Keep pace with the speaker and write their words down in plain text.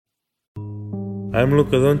I'm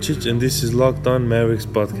Luka Doncic, and this is Locked On Mavericks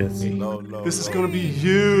podcast. This is gonna be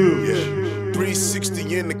huge. Yeah.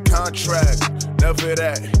 360 in the contract. Never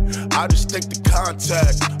that. I just take the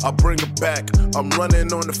contact. I bring it back. I'm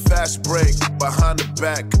running on the fast break. Behind the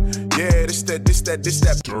back. Yeah, this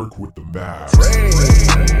that. Dirk with the Mavs.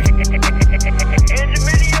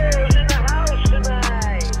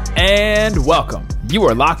 And welcome. You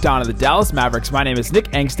are locked on to the Dallas Mavericks. My name is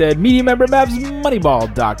Nick Angstadt, media member at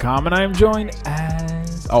MavsMoneyball.com, and I am joined,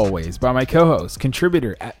 as always, by my co-host,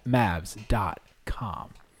 contributor at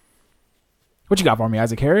Mavs.com. What you got for me,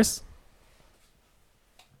 Isaac Harris?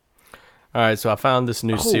 All right, so I found this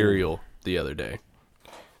new cereal the other day.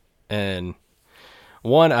 And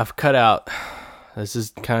one, I've cut out, this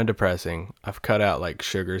is kind of depressing, I've cut out like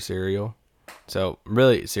sugar cereal. So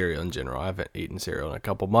really cereal in general. I haven't eaten cereal in a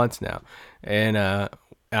couple months now. And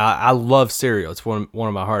I love cereal. It's one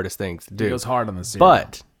of my hardest things to do. It goes hard on the cereal.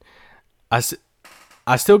 But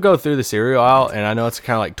I still go through the cereal aisle, and I know it's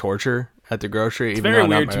kind of like torture at the grocery. It's very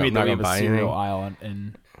weird to me that we have a cereal aisle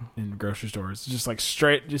in grocery stores. It's just like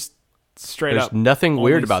straight There's up. There's nothing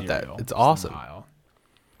weird about cereal. that. It's awesome.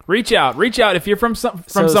 Reach out if you're from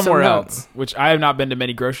somewhere else, which I have not been to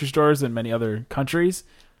many grocery stores in many other countries.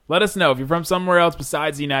 Let us know if you're from somewhere else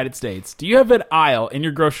besides the United States. Do you have an aisle in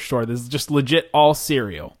your grocery store that's just legit all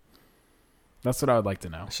cereal? That's what I would like to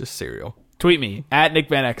know. It's just cereal. Tweet me at Nick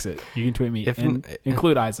Van Exit. You can tweet me.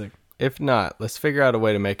 Include Isaac. If not, let's figure out a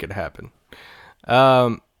way to make it happen.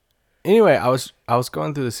 Anyway, I was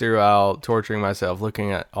going through the cereal aisle, torturing myself,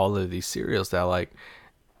 looking at all of these cereals that I like,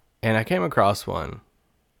 and I came across one.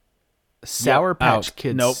 Sour Patch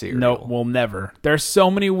Kids cereal. Nope, we'll never. There's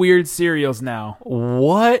so many weird cereals now.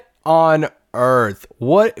 What on earth?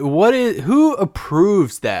 Who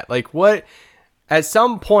approves that? Like, what? At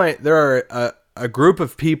some point, there are a group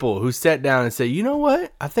of people who sat down and said, you know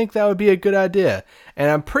what? I think that would be a good idea.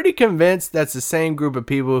 And I'm pretty convinced that's the same group of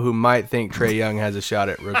people who might think Trae Young has a shot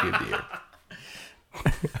at Rookie of the Year.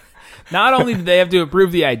 Not only do they have to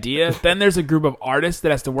approve the idea, then there's a group of artists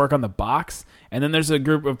that has to work on the box. And then there's a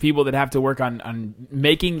group of people that have to work on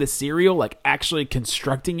making the cereal, like actually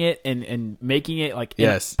constructing it and making it like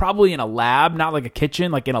probably in a lab, not like a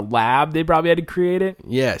kitchen, like in a lab. They probably had to create it.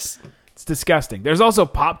 Yes. It's disgusting. There's also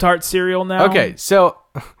Pop-Tart cereal now. Okay, so.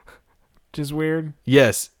 Which is weird.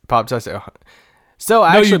 Yes, Pop-Tart cereal. So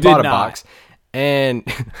I actually bought a box and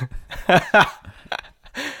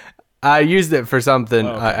I used it for something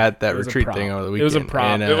at that retreat thing over the weekend. It was a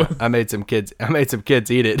prop. And I made some kids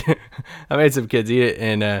eat it.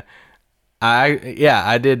 And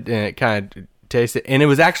I did kind of taste it, and it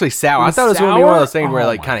was actually sour. I thought it was going to be one of those things where it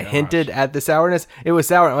like kind of hinted at the sourness. It was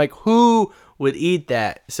sour. I'm like, who would eat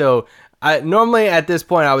that? So normally at this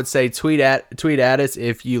point I would say tweet at us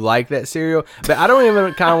if you like that cereal, but I don't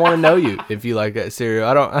even kind of want to know you if you like that cereal.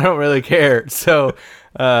 I don't really care. So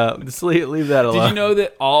just leave that alone. Did you know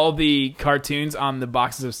that all the cartoons on the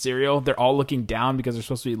boxes of cereal, they're all looking down because they're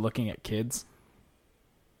supposed to be looking at kids?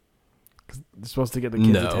 Because they're supposed to get the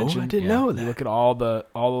kids' attention. I didn't know that. You look at all the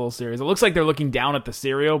little cereals. It looks like they're looking down at the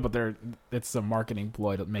cereal, but it's a marketing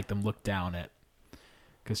ploy to make them look down at,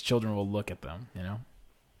 because children will look at them, you know.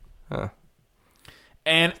 Huh.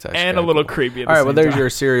 And a little creepy. All right, well, there's your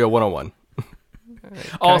cereal 101.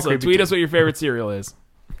 Also, tweet us what your favorite cereal is.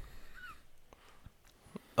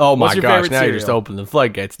 Oh my gosh, now you're just opening the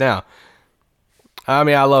floodgates now. I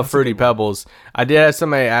mean, I love Fruity Pebbles. I did have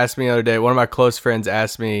somebody ask me the other day, one of my close friends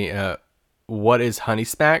asked me, what is Honey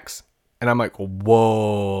Smacks? And I'm like,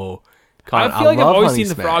 whoa. Colin, I feel like I've always seen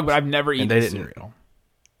the frog, but I've never eaten the cereal.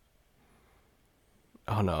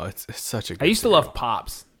 Oh no, it's such a good I used cereal. to love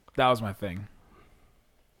Pops. That was my thing.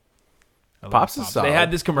 Pops is solid. They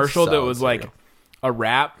had this commercial that was cereal. like a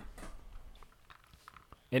rap.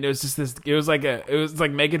 And it was just this. It was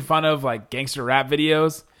like making fun of like gangster rap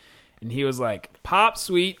videos, and he was like, "Pop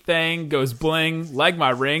sweet thing goes bling like my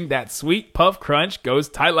ring. That sweet puff crunch goes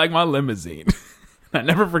tight like my limousine." I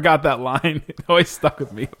never forgot that line. It always stuck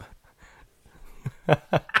with me.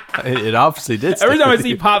 It obviously did. Every time I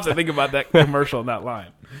see Pops, I think about that commercial and that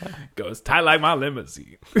line. Goes tight like my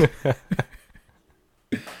limousine.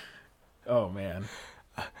 Oh man.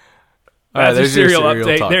 That's your cereal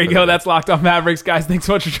update. There you go. That's Locked On Mavericks, guys. Thanks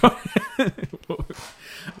so much for joining.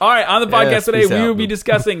 All right, on the podcast today, we will be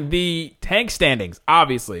discussing the tank standings,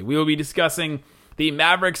 obviously. We will be discussing the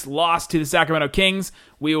Mavericks' loss to the Sacramento Kings.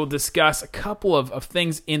 We will discuss a couple of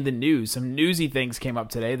things in the news. Some newsy things came up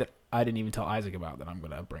today that I didn't even tell Isaac about that I'm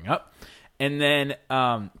going to bring up. And then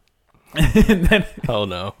oh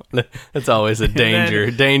no, that's always a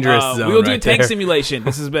dangerous zone. We will do right a tank there. simulation.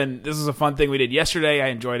 This is a fun thing we did yesterday. I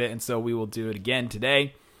enjoyed it, and so we will do it again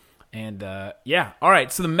today. And, all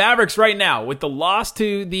right. So the Mavericks right now, with the loss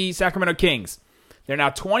to the Sacramento Kings, they're now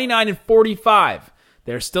 29-45.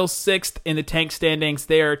 They're still 6th in the tank standings.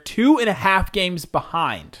 They are 2.5 games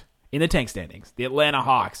behind in the tank standings. The Atlanta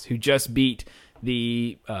Hawks, who just beat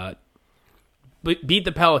the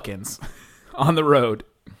Pelicans on the road.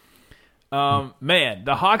 Man,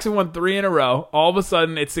 the Hawks have won 3 in a row. All of a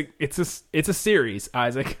sudden, it's a series,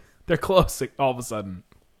 Isaac. They're close all of a sudden.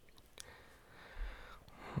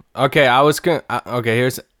 Okay,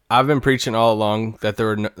 I've been preaching all along that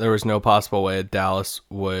there was no possible way Dallas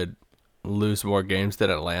would lose more games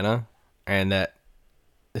than Atlanta, and that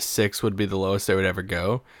 6 would be the lowest they would ever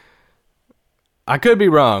go. I could be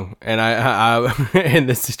wrong, and I in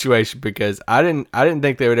this situation, because I didn't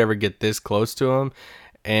think they would ever get this close to them,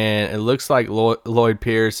 and it looks like Lloyd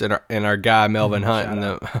Pierce and our guy Melvin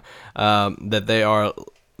Hunt that they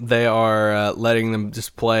are letting them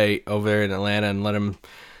just play over there in Atlanta and let them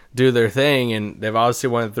do their thing, and they've obviously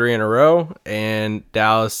won 3 in a row, and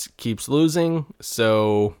Dallas keeps losing,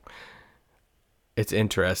 so it's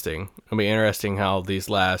interesting. It'll be interesting how these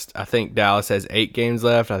last. I think Dallas has 8 games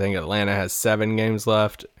left. I think Atlanta has 7 games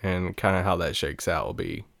left, and kind of how that shakes out will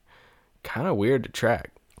be kind of weird to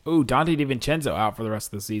track. Ooh, Dante DiVincenzo out for the rest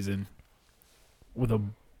of the season with a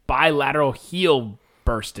bilateral heel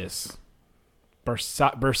bursitis.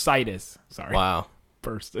 Sorry. Wow.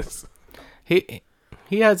 Bursitis.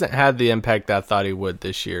 He hasn't had the impact I thought he would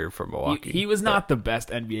this year for Milwaukee. He was not the best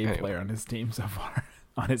NBA player on his team so far,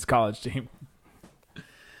 on his college team.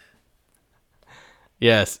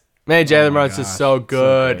 Yes. Man, Jalen Brunson is so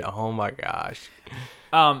good. Oh, my gosh.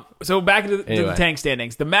 So back to the tank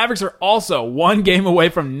standings. The Mavericks are also 1 game away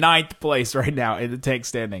from 9th place right now in the tank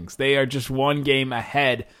standings. They are just 1 game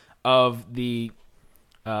ahead of the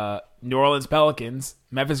New Orleans Pelicans,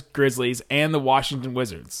 Memphis Grizzlies, and the Washington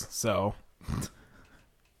Wizards. So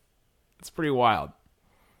it's pretty wild.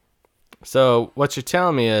 So what you're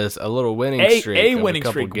telling me is a little winning streak. A winning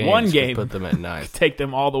streak, 1 game. Put them at 9th. Take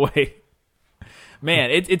them all the way.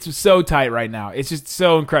 Man, it's so tight right now. It's just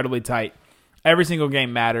so incredibly tight. Every single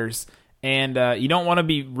game matters, and you don't want to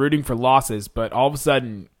be rooting for losses, but all of a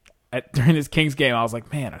sudden, during this Kings game, I was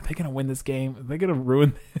like, man, are they going to win this game? Are they going to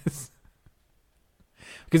ruin this?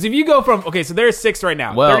 Because if you go from, so they're 6th right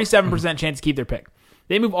now, 37% chance to keep their pick.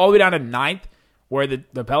 They move all the way down to 9th, where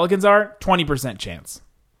the Pelicans are, 20% chance.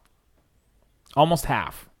 Almost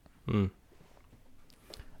half.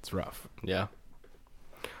 It's rough. Yeah.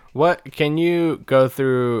 What can you go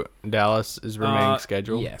through Dallas's remaining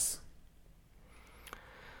schedule? Yes.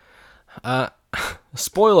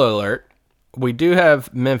 Spoiler alert, we do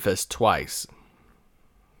have Memphis twice.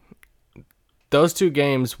 Those 2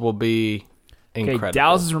 games will be incredible.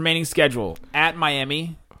 Dallas's remaining schedule: at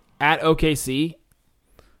Miami, at OKC,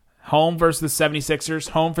 home versus the 76ers,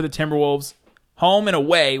 home for the Timberwolves, home and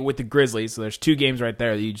away with the Grizzlies. So there's 2 games right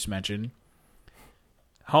there that you just mentioned.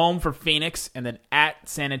 Home for Phoenix, and then at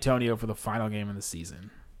San Antonio for the final game of the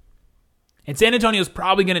season. And San Antonio's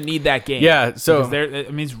probably going to need that game. Yeah, so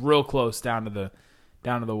it's real close down to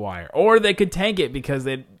the wire, or they could tank it because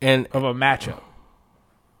of a matchup.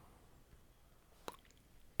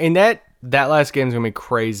 And that last game's going to be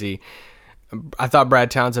crazy. I thought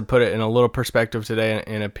Brad Townsend put it in a little perspective today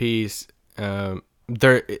in a piece.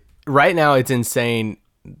 Right now, it's insane,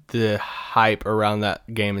 the hype around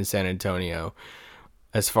that game in San Antonio,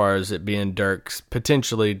 as far as it being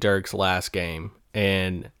potentially Dirk's last game.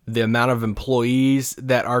 And the amount of employees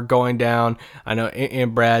that are going down. I know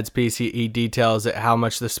in Brad's piece, he details how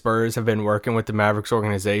much the Spurs have been working with the Mavericks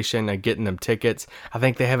organization and getting them tickets. I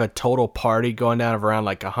think they have a total party going down of around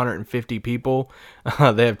like 150 people.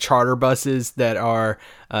 They have charter buses that are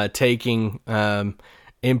taking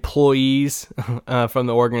employees from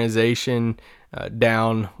the organization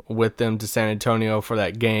down with them to San Antonio for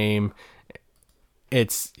that game.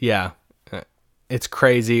 It's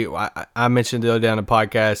crazy. I mentioned the other day on the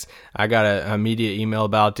podcast, I got a media email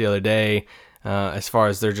about it the other day, as far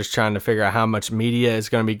as they're just trying to figure out how much media is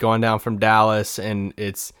going to be going down from Dallas, and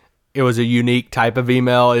it was a unique type of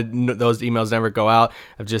email. Those emails never go out.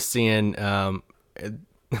 Of just seeing there's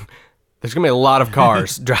going to be a lot of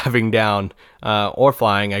cars driving down or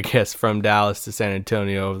flying, I guess, from Dallas to San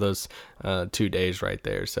Antonio over those 2 days right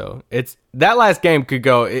there. So that last game could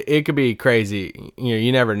go. It could be crazy.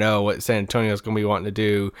 You never know what San Antonio's going to be wanting to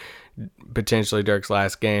do. Potentially Dirk's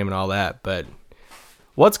last game and all that. But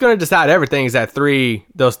what's going to decide everything is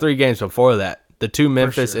those 3 games before that, the 2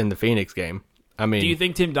 Memphis and the Phoenix game. I mean, do you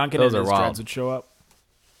think Tim Duncan and his dreads would show up?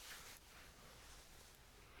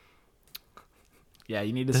 Yeah,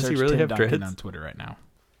 you need to search Tim Duncan on Twitter right now.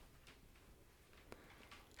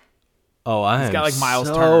 Oh, I am got like Miles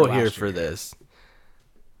so Turner here last for year. this.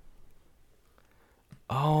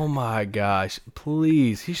 Oh my gosh!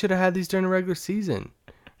 Please, he should have had these during the regular season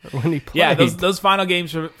when he played. Yeah, those final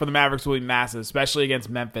games for the Mavericks will be massive, especially against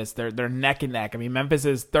Memphis. They're neck and neck. I mean, Memphis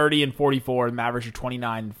is 30-44, and Mavericks are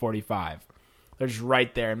 29-45. They're just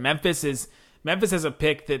right there. And Memphis has a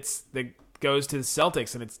pick that goes to the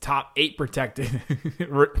Celtics, and it's top 8 protected.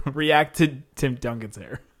 React to Tim Duncan's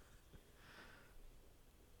hair.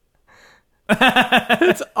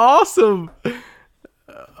 It's awesome.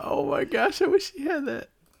 Oh my gosh, I wish he had that.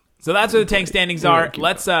 So that's where the tank standings are.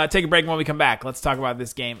 Let's take a break. When we come back, let's talk about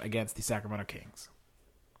this game against the Sacramento Kings.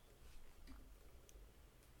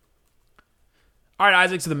 All right,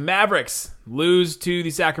 Isaac, so the Mavericks lose to the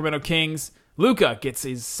Sacramento Kings. Luka gets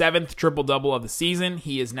his 7th triple-double of the season.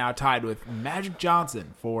 He is now tied with Magic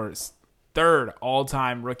Johnson for 3rd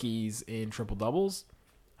all-time rookies in triple-doubles.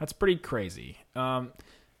 That's pretty crazy. Yeah,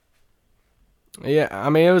 I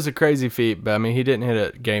mean, it was a crazy feat, but I mean, he didn't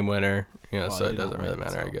hit a game winner, so it doesn't really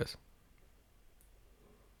matter, I guess.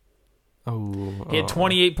 Oh, he had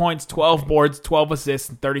 28 points, 12 boards, 12 assists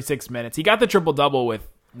in 36 minutes. He got the triple-double with,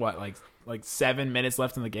 like 7 minutes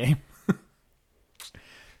left in the game?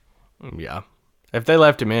 Yeah. If they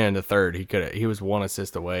left him in the third, he was 1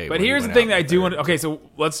 assist away. But here's the thing that I do want to... Okay, so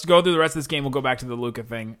let's go through the rest of this game. We'll go back to the Luka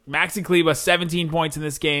thing. Maxi Kleber, 17 points in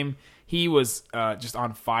this game. He was just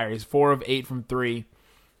on fire. He's 4 of 8 from 3.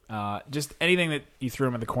 Just anything that you threw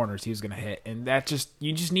him in the corners, he was going to hit. And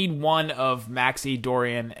you just need one of Maxi,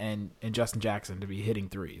 Dorian, and Justin Jackson to be hitting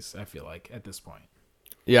threes, I feel like, at this point.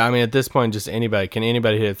 Yeah, I mean, at this point, just anybody. Can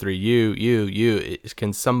anybody hit a three?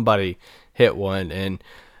 Can somebody hit one?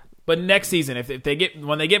 But next season,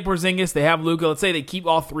 when they get Porzingis, they have Luka. Let's say they keep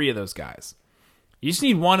all 3 of those guys. You just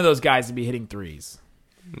need one of those guys to be hitting threes.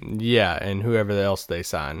 Yeah, and whoever else they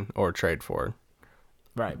sign or trade for.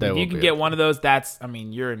 Right. But if you can get one of those,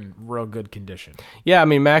 you're in real good condition. Yeah, I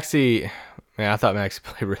mean, Maxi, I thought Maxi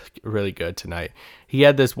played really, really good tonight. He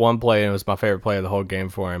had this one play, and it was my favorite play of the whole game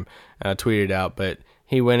for him. And I tweeted it out, but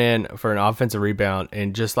he went in for an offensive rebound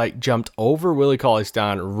and just jumped over Willie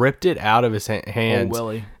Cauley-Stein, ripped it out of his hands. Oh,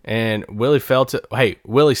 Willie. And Willie fell to,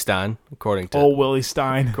 Willie Stein, according to. Oh, Willie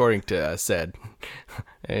Stein. According to said,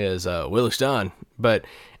 is Willie Stein. But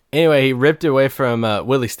anyway, he ripped it away from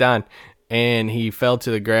Willie Stein, and he fell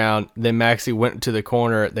to the ground. Then Maxi went to the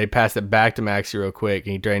corner. They passed it back to Maxi real quick,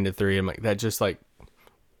 and he drained the 3. I'm like, that's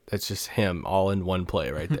just him all in one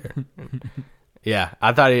play right there. Yeah,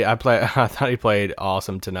 I thought he played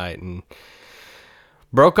awesome tonight, and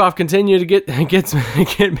Brokoff continued to get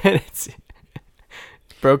minutes.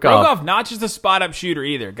 Brokoff, not just a spot up shooter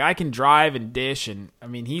either. Guy can drive and dish, and I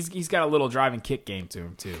mean he's got a little drive and kick game to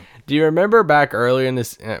him too. Do you remember back earlier in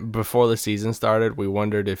this, before the season started, we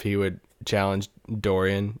wondered if he would challenge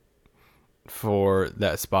Dorian for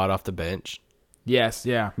that spot off the bench? Yes,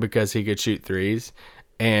 yeah, because he could shoot threes,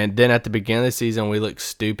 and then at the beginning of the season we looked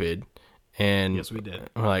stupid. And yes, we did.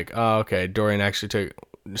 We're like, oh, okay. Dorian actually took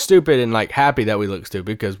stupid and happy that we looked stupid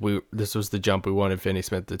because this was the jump we wanted Finney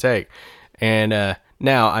Smith to take. And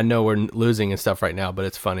now I know we're losing and stuff right now, but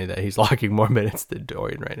it's funny that he's locking more minutes than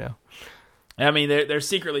Dorian right now. I mean, they're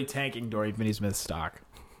secretly tanking Dorian Finney-Smith's stock.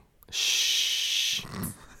 Shh.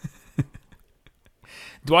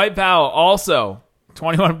 Dwight Powell also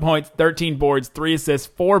 21 points, 13 boards, 3 assists,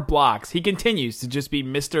 4 blocks. He continues to just be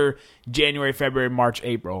Mr. January, February, March,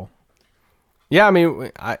 April. Yeah, I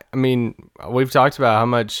mean, we've talked about how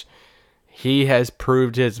much he has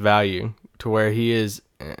proved his value to where he is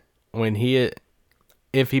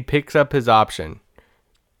if he picks up his option,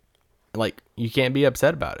 you can't be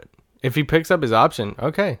upset about it. If he picks up his option,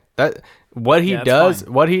 okay, what he does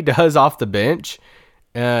off the bench,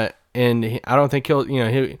 and I don't think he'll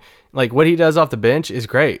what he does off the bench is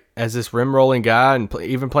great as this rim rolling guy, and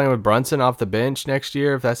even playing with Brunson off the bench next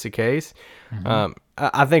year if that's the case. Mm-hmm.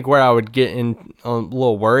 I think where I would get in a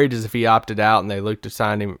little worried is if he opted out and they looked to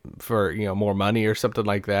sign him for more money or something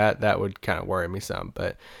like that. That would kind of worry me some.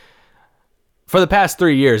 But for the past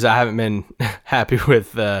 3 years, I haven't been happy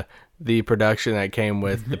with the production that came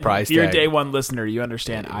with the price tag. If you're a day one listener, you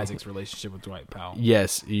understand Isaac's relationship with Dwight Powell.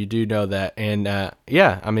 Yes, you do know that. And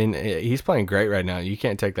yeah, I mean, he's playing great right now. You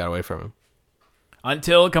can't take that away from him.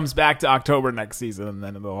 Until it comes back to October next season, and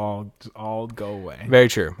then it'll all go away. Very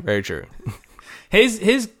true. Very true.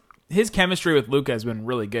 His chemistry with Luka has been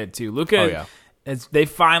really good too. Luka, they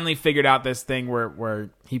finally figured out this thing where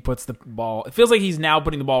he puts the ball. It feels like he's now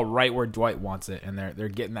putting the ball right where Dwight wants it, and they're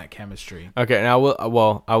getting that chemistry. Okay, and I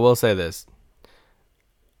will say this.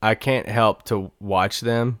 I can't help to watch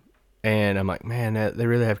them, and I'm like, man, they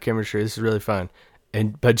really have chemistry. This is really fun.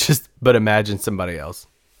 But imagine somebody else.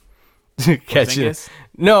 catching.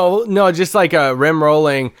 No, just like a rim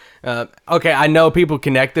rolling. Okay, I know people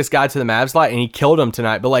connect this guy to the Mavs lot, and he killed him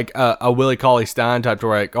tonight. But like a Willie Cauley-Stein type to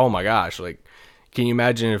where, like, oh my gosh, like, can you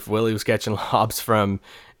imagine if Willie was catching lobs from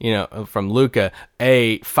Luka?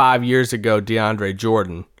 5 years ago, DeAndre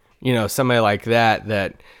Jordan, somebody like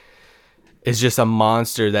that is just a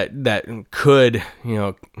monster that could,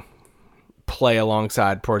 play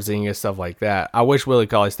alongside Porzingis, stuff like that. I wish Willie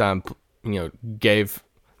Cauley-Stein, gave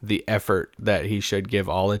the effort that he should give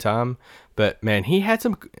all the time. But man, he had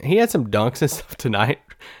some dunks and stuff tonight.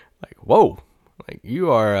 Like, whoa, like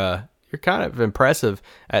you're kind of impressive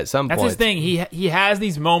at some point. That's his thing. He has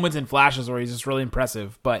these moments and flashes where he's just really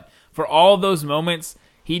impressive. But for all of those moments,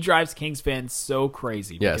 he drives Kings fans so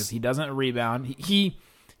crazy because he doesn't rebound. He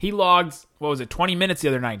logged 20 minutes the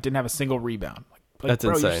other night, didn't have a single rebound. Like, that's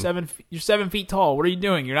insane. You're 7 feet tall. What are you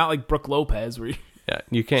doing? You're not like Brooke Lopez where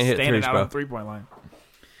you can't hit standing threes, out bro. on the 3-point line.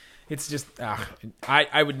 It's just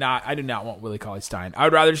I do not want Willie Cauley-Stein. I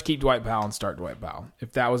would rather just keep Dwight Powell and start Dwight Powell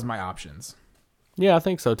if that was my options. Yeah, I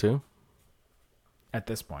think so too. At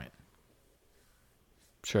this point.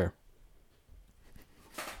 Sure.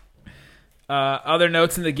 Other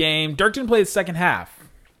notes in the game. Dirk didn't play the second half.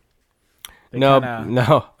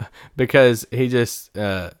 No, because he just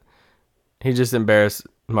embarrassed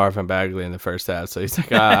Marvin Bagley in the first half, so he's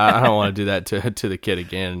like, I don't want to do that to the kid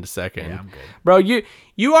again in the second. Yeah, I'm good. Bro,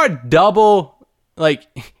 you are double, like,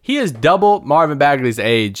 he is double Marvin Bagley's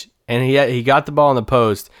age, and he got the ball in the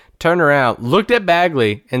post, turned around, looked at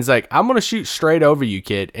Bagley, and is like, I'm going to shoot straight over you,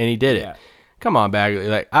 kid, and he did it. Yeah. Come on, Bagley.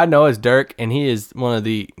 Like, I know it's Dirk, and he is one of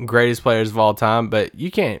the greatest players of all time, but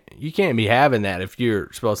you can't be having that if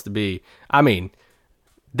you're supposed to be. I mean,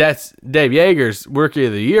 that's Dave Yeager's Rookie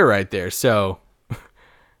of the Year right there. So,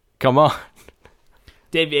 come on.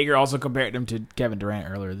 Dave Yeager also compared him to Kevin Durant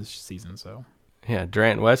earlier this season. So, yeah,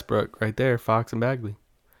 Durant and Westbrook right there, Fox and Bagley,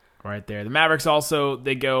 right there. The Mavericks also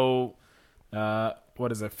they go,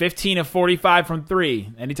 15 of 45 from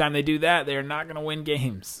three. Anytime they do that, they are not going to win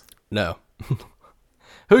games. No.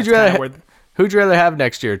 Who'd you rather have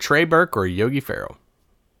next year, Trey Burke or Yogi Ferrell?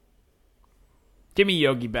 Give me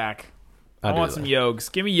Yogi back. I want some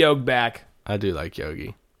Yogs. Give me Yog back. I do like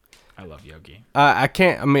Yogi. I love Yogi. I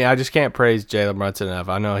just can't praise Jalen Brunson enough.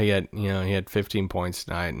 I know he had 15 points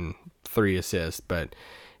tonight and 3 assists, but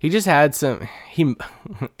he just had some.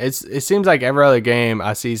 It seems like every other game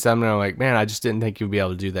I see something, I'm like, man, I just didn't think you'd be able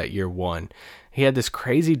to do that year one. He had this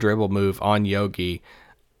crazy dribble move on Yogi.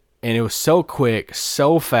 And it was so quick,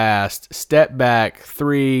 so fast, step back,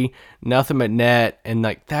 3, nothing but net. And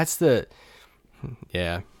like,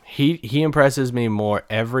 he impresses me more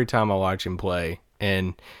every time I watch him play.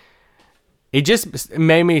 And it just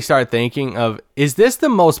made me start thinking of, is this the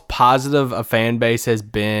most positive a fan base has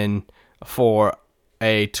been for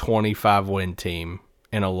a 25-win team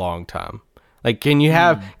in a long time? Like, can you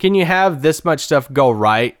have this much stuff go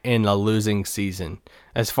right in a losing season?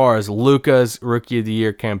 As far as Luka's Rookie of the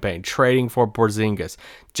Year campaign, trading for Porzingis,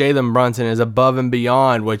 Jalen Brunson is above and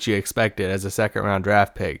beyond what you expected as a second-round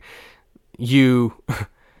draft pick. You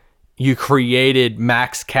created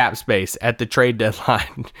max cap space at the trade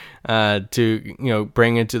deadline to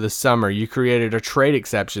bring into the summer. You created a trade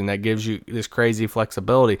exception that gives you this crazy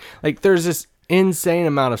flexibility. Like, there's this insane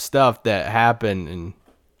amount of stuff that happened, and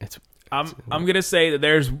I'm gonna say that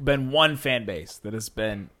there's been one fan base that has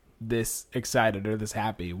been this excited or this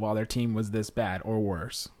happy while their team was this bad or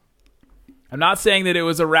worse. I'm not saying that it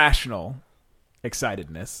was irrational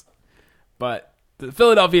excitedness, but the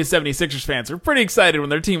Philadelphia 76ers fans were pretty excited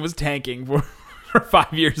when their team was tanking for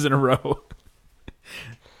 5 years in a row.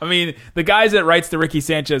 I mean, the guys that writes the Ricky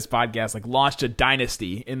Sanchez podcast like launched a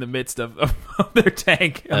dynasty in the midst of their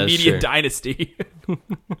tank, a media dynasty.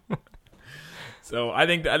 So I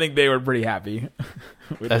think they were pretty happy.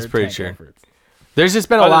 That's pretty true. Efforts. There's just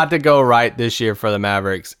been a lot to go right this year for the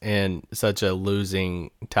Mavericks in such a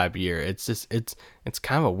losing type year. It's just it's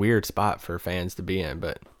kind of a weird spot for fans to be in,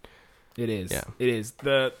 but it is. Yeah. It is.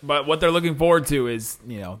 But what they're looking forward to is,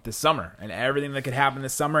 this summer and everything that could happen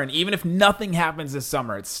this summer. And even if nothing happens this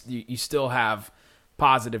summer, it's you still have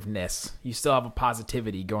positiveness. You still have a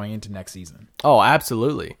positivity going into next season. Oh,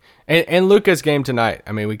 absolutely. And Luka's game tonight,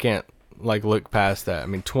 I mean, we can't look past that. I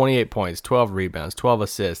mean, 28 points, 12 rebounds, 12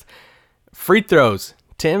 assists. Free throws,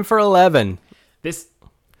 10 for 11. This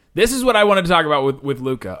is what I wanted to talk about with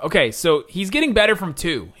Luka. Okay, so he's getting better from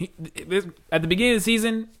 2. At the beginning of the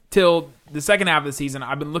season till the second half of the season,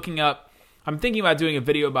 I've been looking up. I'm thinking about doing a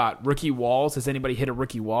video about rookie walls. Has anybody hit a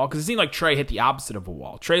rookie wall? Because it seemed like Trey hit the opposite of a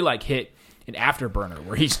wall. Trey hit an afterburner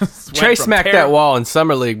where he just Trey smacked that wall in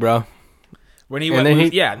Summer League, bro. When he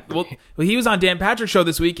went, he was on Dan Patrick's show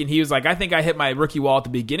this week, and he was like, "I think I hit my rookie wall at the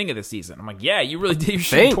beginning of the season." I'm like, "Yeah, you really did. You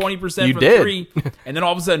shot 20% from three, and then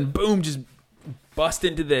all of a sudden, boom, just bust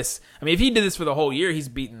into this." I mean, if he did this for the whole year, he's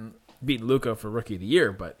beaten Luka for rookie of the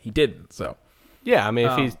year, but he didn't. So, yeah, I mean,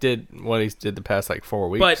 if he did what he did the past 4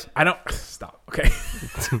 weeks, but I don't stop. Okay.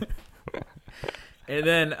 And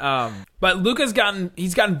then, but Luka's gotten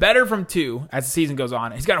better from 2 as the season goes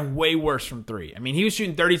on. He's gotten way worse from 3. I mean, he was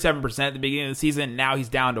shooting 37% at the beginning of the season. Now he's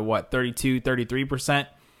down to 32, 33%.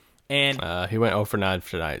 And he went 0 for 9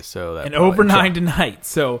 tonight. So that 0 for 9 tonight.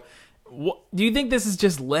 So, do you think this is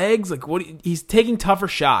just legs? Like, he's taking tougher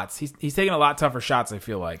shots. He's taking a lot tougher shots, I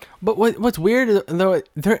feel like. But what's weird though,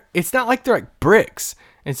 it's not like they're like bricks.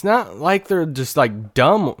 It's not like they're just like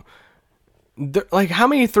dumb. Like, how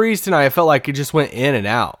many threes tonight I felt like it just went in and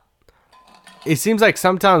out? It seems like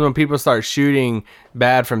sometimes when people start shooting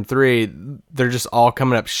bad from 3, they're just all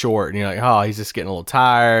coming up short. And you're like, oh, he's just getting a little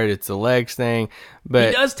tired. It's a legs thing. But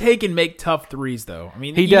he does take and make tough threes, though. I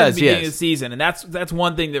mean, he does, at the beginning of the season. And that's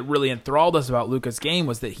one thing that really enthralled us about Luka's game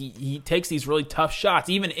was that he takes these really tough shots,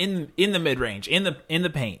 even in the mid-range, in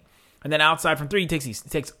the paint. And then outside from 3, he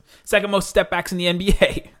takes second most step backs in the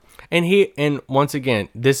NBA. And once again,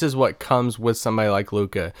 this is what comes with somebody like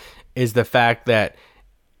Luka, is the fact that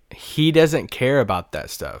he doesn't care about that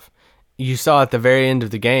stuff. You saw at the very end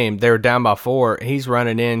of the game, they were down by 4. He's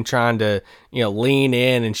running in, trying to lean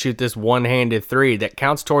in and shoot this one-handed 3 that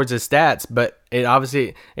counts towards his stats, but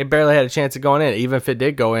it barely had a chance of going in. Even if it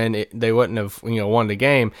did go in, they wouldn't have won the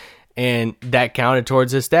game, and that counted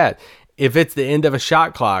towards his stat. If it's the end of a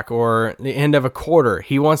shot clock or the end of a quarter,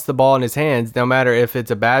 he wants the ball in his hands, no matter if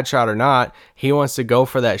it's a bad shot or not. He wants to go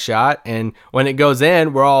for that shot. And when it goes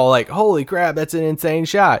in, we're all like, holy crap, that's an insane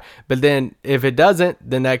shot. But then if it doesn't,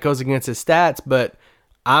 then that goes against his stats. But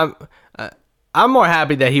I'm more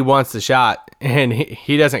happy that he wants the shot and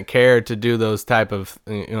he doesn't care to do those type of,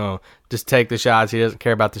 just take the shots. He doesn't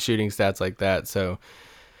care about the shooting stats like that. So,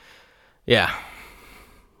 yeah.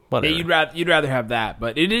 Whatever. Yeah, you'd rather have that,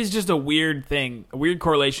 but it is just a weird thing, a weird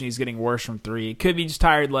correlation. He's getting worse from 3. It could be just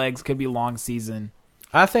tired legs, could be long season.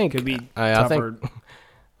 I think could be tougher. I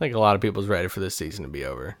think a lot of people's ready for this season to be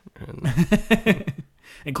over,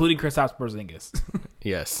 including Kristaps Porzingis.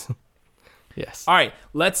 Yes. All right,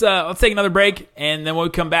 let's take another break, and then when we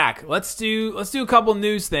come back, let's do a couple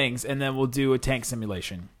news things, and then we'll do a tank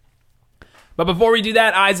simulation. But before we do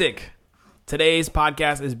that, Isaac. Today's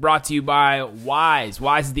podcast is brought to you by Wyze.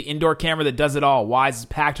 Wyze is the indoor camera that does it all. Wyze is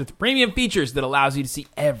packed with premium features that allows you to see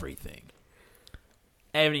everything,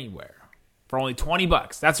 anywhere, for only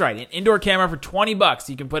 $20. That's right, an indoor camera for $20.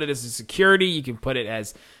 You can put it as a security. You can put it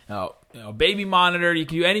as baby monitor. You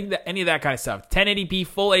can do any of that kind of stuff. 1080p,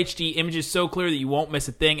 full HD, images so clear that you won't miss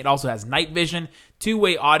a thing. It also has night vision,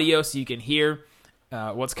 2-way audio, so you can hear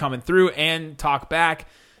what's coming through and talk back.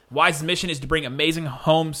 Wyze's mission is to bring amazing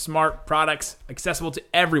home smart products accessible to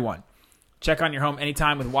everyone. Check on your home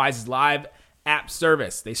anytime with Wyze's live app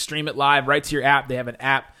service. They stream it live right to your app. They have an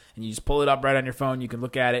app, and you just pull it up right on your phone. You can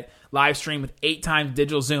look at it. Live stream with 8 times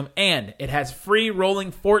digital zoom, and it has free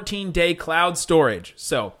rolling 14-day cloud storage.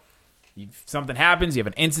 So if something happens, you have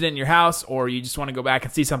an incident in your house, or you just want to go back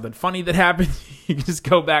and see something funny that happened, you can just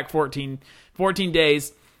go back 14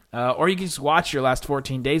 days. Or you can just watch your last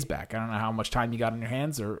 14 days back. I don't know how much time you got on your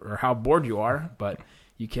hands or how bored you are, but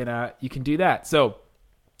you can do that. So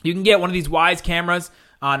you can get one of these Wyze cameras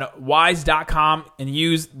on Wyze.com and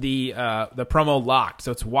use the promo LOCKED.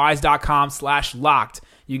 So it's Wyze.com/locked.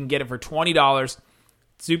 You can get it for $20.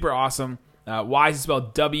 Super awesome. Wyze is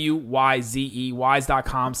spelled WYZE.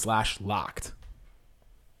 Wyze.com/locked.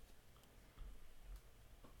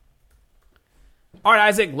 All right,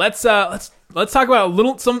 Isaac. Let's talk about a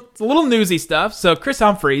little newsy stuff. So Chris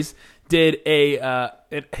Humphries did he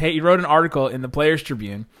wrote an article in the Players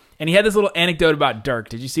Tribune, and he had this little anecdote about Dirk.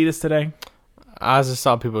 Did you see this today? I just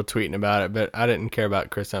saw people tweeting about it, but I didn't care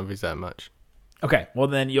about Chris Humphries that much. Okay, well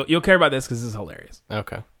then you'll care about this because this is hilarious.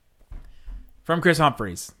 Okay. From Chris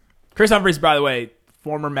Humphries. Chris Humphries, by the way,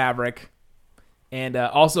 former Maverick, and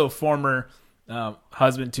also former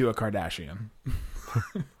husband to a Kardashian.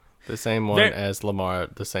 The same one as Lamar,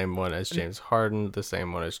 the same one as James Harden, the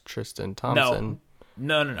same one as Tristan Thompson.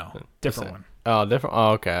 No. Different one. Oh, different.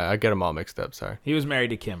 Oh, okay. I get them all mixed up. Sorry. He was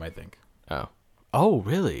married to Kim, I think. Oh,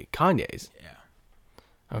 really? Kanye's?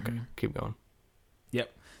 Yeah. Okay. Keep going.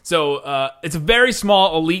 Yep. So it's a very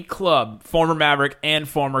small elite club, former Maverick and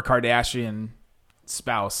former Kardashian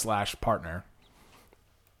spouse/partner.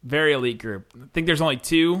 Very elite group. I think there's only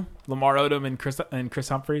 2, Lamar Odom and Chris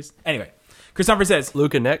Humphries. Anyway. Chris Humphries says,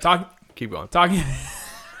 Luka next. Keep going.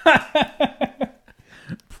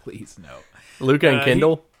 Please, no. Luka and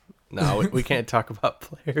Kendall? No, we can't talk about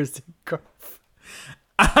players in golf.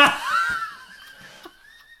 I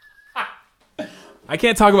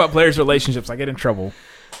can't talk about players' relationships. I get in trouble.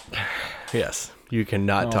 Yes, you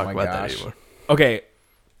cannot talk about that anymore. Okay,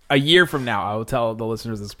 a year from now, I will tell the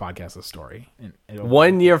listeners of this podcast a story.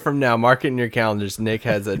 1 year from now, mark it in your calendars. Nick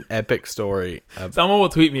has an epic story. Someone will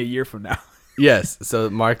tweet me a year from now. Yes, so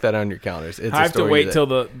mark that on your calendars. It's I have to wait till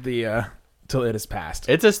till it is passed.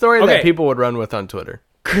 It's a story that people would run with on Twitter.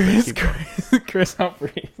 Chris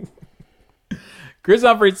Humphrey. Chris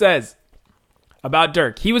Humphrey says about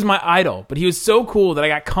Dirk, he was my idol, but he was so cool that I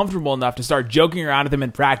got comfortable enough to start joking around with him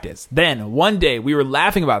in practice. Then, one day, we were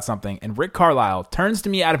laughing about something, and Rick Carlisle turns to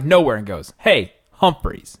me out of nowhere and goes, "Hey,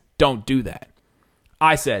 Humphreys, don't do that."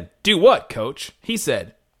 I said, "Do what, coach?" He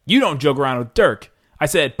said, "You don't joke around with Dirk." I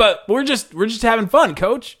said, "But we're just having fun,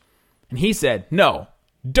 coach." And he said, "No,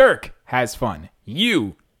 Dirk has fun.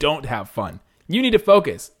 You don't have fun. You need to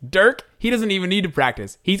focus. Dirk, he doesn't even need to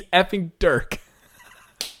practice. He's effing Dirk."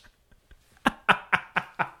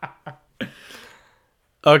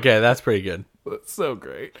 Okay, that's pretty good. That's so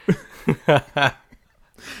great.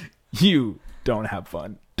 You don't have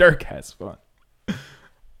fun. Dirk has fun.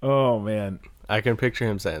 Oh, man. I can picture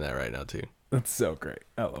him saying that right now, too. That's so great.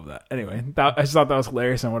 I love that. Anyway, I just thought that was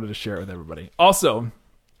hilarious. And I wanted to share it with everybody. Also,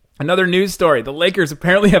 another news story. The Lakers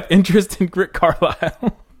apparently have interest in Rick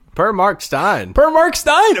Carlisle. Per Mark Stein.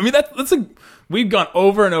 I mean, that's we've gone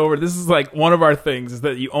over and over. This is like one of our things is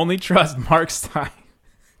that you only trust Mark Stein,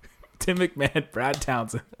 Tim McMahon, Brad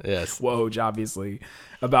Townsend. Yes. Woj, obviously,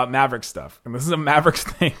 about Mavericks stuff. And this is a Mavericks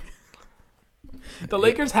thing. The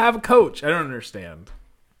Lakers have a coach. I don't understand.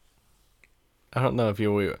 I don't know if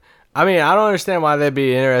you... I mean, I don't understand why they'd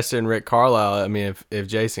be interested in Rick Carlisle. I mean, if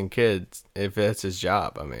Jason Kidd, if that's his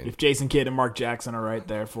job, I mean. If Jason Kidd and Mark Jackson are right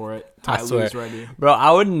there for it. I swear. Ready. Bro,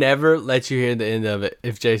 I would never let you hear the end of it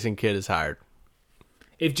if Jason Kidd is hired.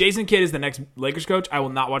 If Jason Kidd is the next Lakers coach, I will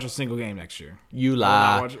not watch a single game next year. You lie.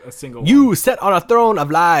 I will not watch a single You one. sit on a throne of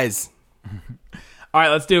lies. All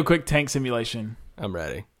right, let's do a quick tank simulation. I'm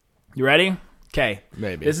ready. You ready? Okay.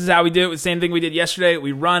 Maybe. This is how we do it. The same thing we did yesterday.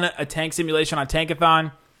 We run a tank simulation on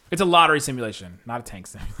Tankathon. It's a lottery simulation, not a tank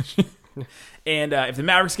simulation. And if the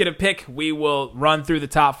Mavericks get a pick, we will run through the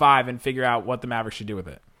top 5 and figure out what the Mavericks should do with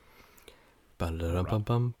it.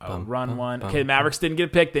 Run one. Okay, the Mavericks didn't get a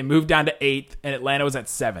pick. They moved down to 8th, and Atlanta was at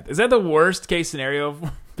 7th. Is that the worst case scenario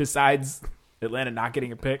besides Atlanta not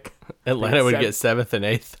getting a pick? Atlanta would get 7th and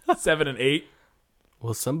 8th. 7 and 8.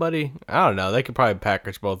 Well, somebody, I don't know. They could probably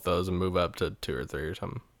package both those and move up to 2 or 3 or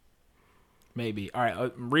something. Maybe. All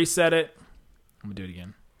right, reset it. I'm going to do it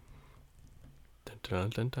again.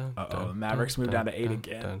 Uh-oh, the Mavericks moved down to 8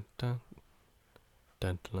 again. Okay,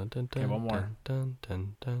 one more.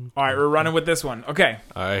 All right, we're running with this one. Okay.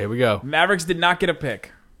 All right, here we go. Mavericks did not get a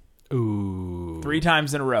pick. Ooh. 3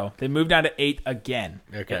 times in a row. They moved down to 8 again.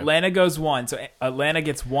 Okay. Atlanta goes 1, so Atlanta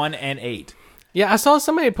gets 1 and 8. Yeah, I saw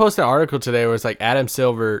somebody post an article today where it's like Adam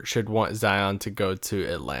Silver should want Zion to go to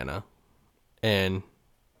Atlanta. And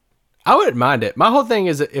I wouldn't mind it. My whole thing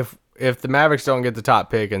is that if the Mavericks don't get the top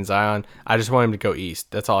pick and Zion, I just want him to go east.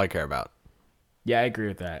 That's all I care about. Yeah, I agree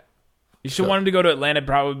with that. You should want him to go to Atlanta.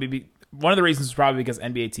 Probably one of the reasons is probably because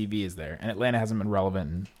NBA TV is there, and Atlanta hasn't been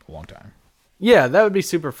relevant in a long time. Yeah, that would be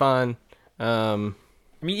super fun. I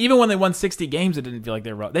mean, even when they won 60 games, it didn't feel like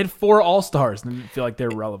they were relevant. They had 4 All-Stars and didn't feel like they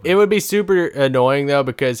were relevant. It would be super annoying, though,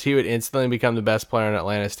 because he would instantly become the best player on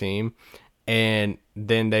Atlanta's team, and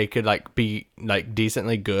then they could be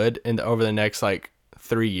decently good over the next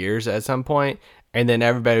 3 years at some point, and then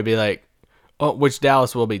everybody would be like, oh, which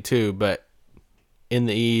Dallas will be too, but in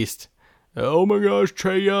the East, oh my gosh,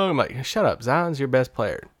 Trae Young. I'm like, shut up, Zion's your best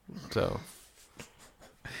player. So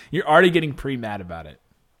you're already getting pre-mad about it.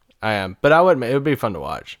 I am, but it would be fun to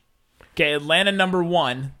watch. Okay, Atlanta number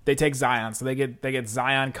 1, they take Zion, so they get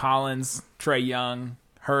Zion, Collins, Trae Young,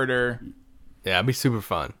 Herter. Yeah, it'd be super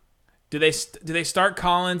fun. Do they start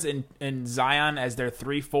Collins and Zion as their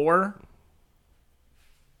 3-4?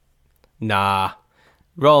 Nah,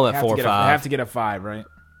 roll at 4-5. They have to get a 5, right?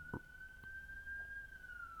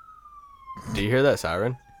 Do you hear that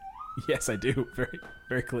siren? Yes, I do. Very,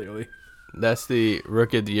 very clearly. That's the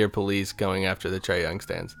Rookie of the Year police going after the Trae Young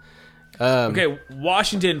stands. Okay,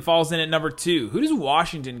 Washington falls in at number 2. Who does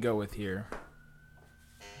Washington go with here?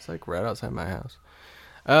 It's right outside my house.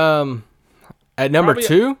 At number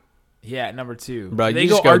 2? Yeah, at number 2. Bro, they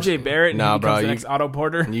go RJ Barrett and he becomes the next Otto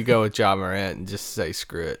Porter. You go with Ja Morant and just say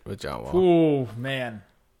screw it with John Wall. Ooh, man.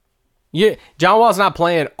 Yeah, John Wall's not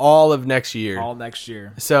playing all of next year. All next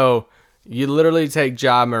year. So you literally take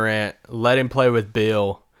Ja Morant, let him play with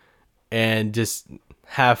Bill, and just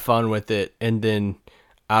have fun with it, and then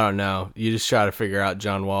I don't know, you just try to figure out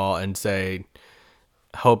John Wall and say,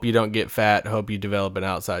 hope you don't get fat, hope you develop an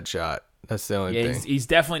outside shot. That's the only thing. He's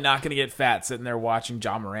definitely not going to get fat sitting there watching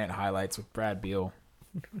John Morant highlights with Brad Beal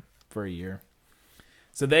for a year.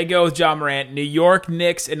 So they go with John Morant. New York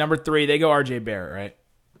Knicks at number 3. They go RJ Barrett, right?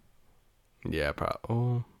 Yeah, probably.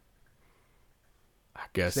 Oh, I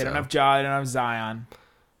guess They don't have Ja. They don't have Zion.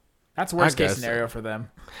 That's worst case scenario for them.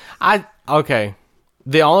 Okay.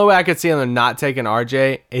 The only way I could see them not taking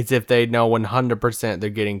RJ is if they know 100% they're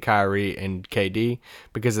getting Kyrie and KD,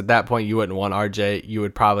 because at that point you wouldn't want RJ. You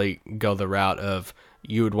would probably go the route of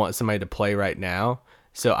you would want somebody to play right now.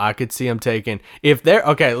 So I could see them taking, if they're,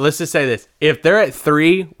 okay, let's just say this. If they're at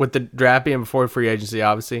 3 with the draft being before free agency,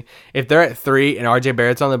 obviously, if they're at 3 and RJ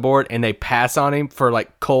Barrett's on the board and they pass on him for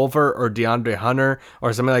like Culver or DeAndre Hunter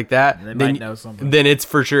or something like that, they might know something. Then it's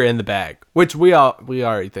for sure in the bag, which we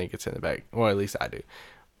already think it's in the bag, or at least I do.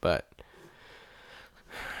 But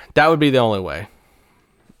that would be the only way.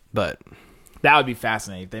 But that would be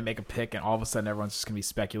fascinating. If they make a pick and all of a sudden everyone's just going to be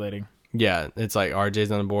speculating. Yeah, it's like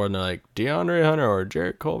RJ's on the board and they're like DeAndre Hunter or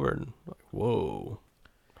Jarrett Culver. Like, whoa.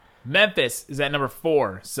 Memphis is at number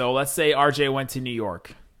 4. So let's say RJ went to New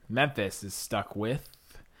York. Memphis is stuck with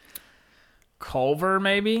Culver,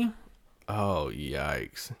 maybe? Oh,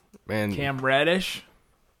 yikes. Man. Cam Reddish.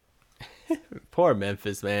 Poor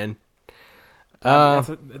Memphis, man.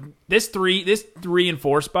 This 3 and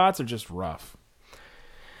 4 spots are just rough.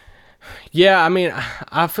 Yeah, I mean,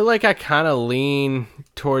 I feel like I kind of lean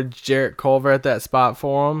towards Jarrett Culver at that spot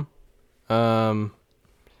for him.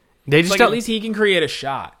 They just like at least he can create a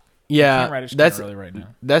shot. Yeah, that's really right now.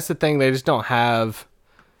 That's the thing. They just don't have.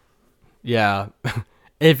 Yeah,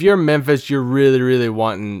 if you're Memphis, you're really, really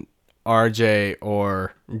wanting RJ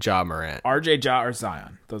or Ja Morant. RJ, Ja, or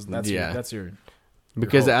Zion. That's your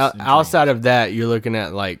because outside of that, you're looking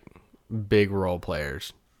at like big role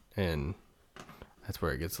players, and that's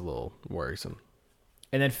where it gets a little worrisome.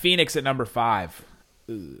 And then Phoenix at number 5.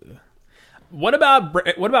 Ugh. What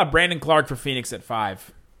about Brandon Clark for Phoenix at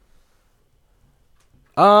 5?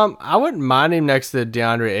 I wouldn't mind him next to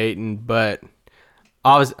DeAndre Ayton, but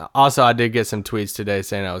I did get some tweets today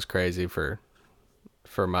saying I was crazy for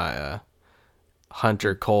my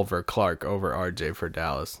Hunter Culver Clark over RJ for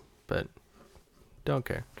Dallas, but don't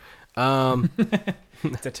care.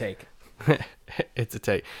 It's a take. It's a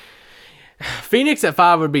take. Phoenix at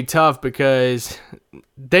 5 would be tough because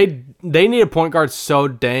they need a point guard so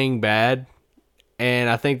dang bad, and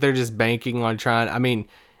I think they're just banking on trying. I mean,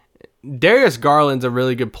 Darius Garland's a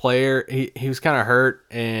really good player. He was kind of hurt,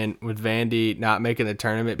 and with Vandy not making the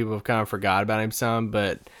tournament, people have kind of forgot about him some.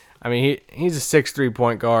 But I mean, he's a 6'3"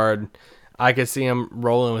 point guard. I could see him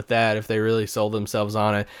rolling with that if they really sold themselves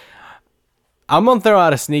on it. I'm gonna throw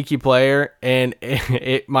out a sneaky player, and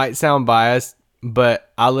it might sound biased,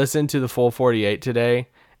 but I listened to the full 48 today,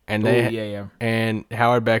 and and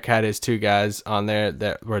Howard Beck had his 2 guys on there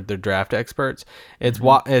that were the draft experts.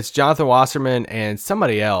 It's Jonathan Wasserman and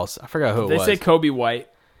somebody else. I forgot who it was. They say Kobe White.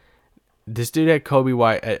 This dude had Kobe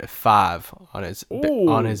White at 5 on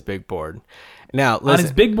his big board. Now listen, on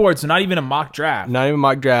his big board, so not even a mock draft. Not even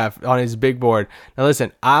mock draft, on his big board. Now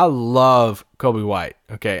listen, I love Kobe White.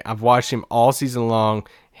 Okay, I've watched him all season long.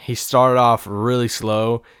 He started off really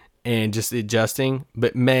slow and just adjusting,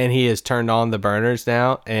 but man, he has turned on the burners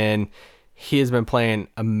now, and he has been playing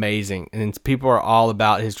amazing. And people are all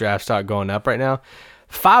about his draft stock going up right now.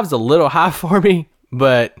 5's a little high for me,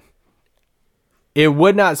 but it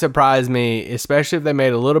would not surprise me, especially if they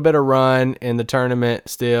made a little bit of run in the tournament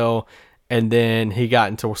still, and then he got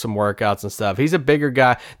into some workouts and stuff. He's a bigger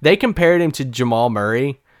guy. They compared him to Jamal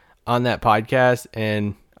Murray on that podcast,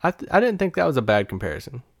 and I didn't think that was a bad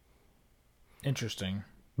comparison. Interesting.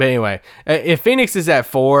 But anyway, if Phoenix is at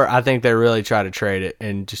 4, I think they really try to trade it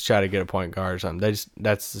and just try to get a point guard or something.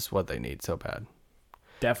 That's just what they need so bad.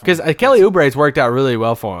 Definitely. Because Kelly Oubre's worked out really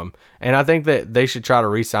well for him, and I think that they should try to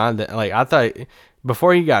re-sign that. Like, I thought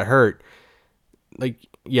before he got hurt, like,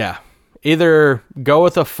 yeah, either go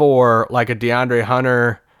with a 4 like a DeAndre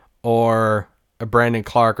Hunter or a Brandon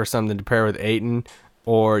Clark or something to pair with Ayton,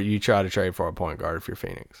 or you try to trade for a point guard if you're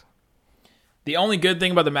Phoenix. The only good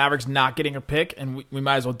thing about the Mavericks not getting a pick, and we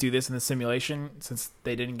might as well do this in the simulation since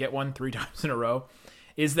they didn't get one 3 times in a row,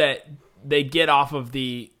 is that they get off of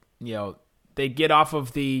the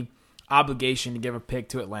obligation to give a pick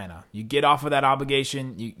to Atlanta. You get off of that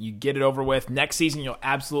obligation, you get it over with. Next season, you'll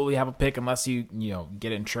absolutely have a pick unless you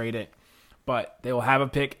get it and trade it. But they will have a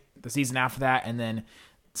pick the season after that, and then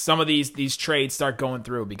some of these trades start going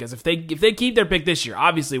through, because if they keep their pick this year,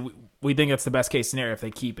 obviously we think that's the best case scenario if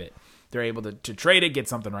they keep it. they're able to trade it, get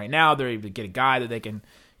something right now. They're able to get a guy that they can,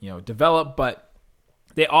 develop. But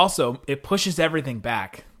they also, it pushes everything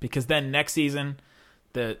back because then next season,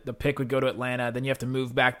 the pick would go to Atlanta. Then you have to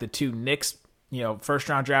move back the 2 Knicks, first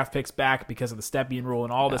round draft picks back because of the Stepien rule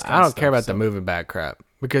and all this kind of stuff. I don't care about the moving back crap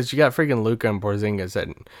because you got freaking Luka and Porzingis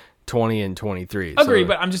at 20 and 23. Agree,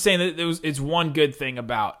 but I'm just saying that it's one good thing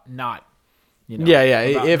about not,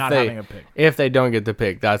 having a pick. If they don't get the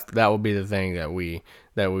pick, that will be the thing that we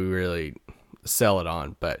really sell it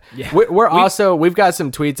on. But we've got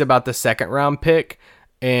some tweets about the second round pick,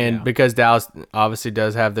 and because Dallas obviously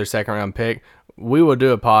does have their second round pick, we will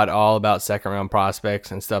do a pod all about second round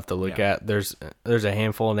prospects and stuff to look at. There's a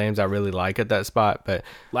handful of names I really like at that spot, but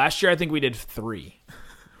last year I think we did 3.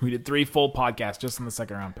 We did 3 full podcasts just on the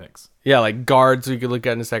second round picks. Yeah, like guards we could look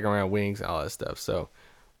at in the second round, wings, all that stuff. So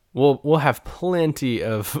we'll have plenty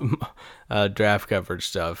of draft coverage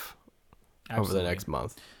stuff over the next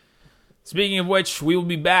month. Speaking of which, we will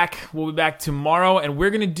be back. We'll be back tomorrow, and we're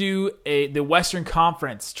gonna do the Western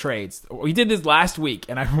Conference trades. We did this last week,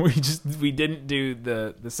 and we didn't do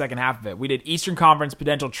the second half of it. We did Eastern Conference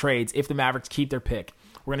potential trades if the Mavericks keep their pick.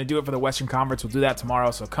 We're gonna do it for the Western Conference. We'll do that tomorrow.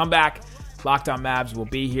 So come back. Locked On Mavs will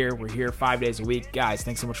be here. We're here 5 days a week. Guys,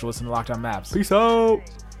 thanks so much for listening to Locked On Mavs. Peace out.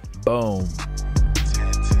 Boom.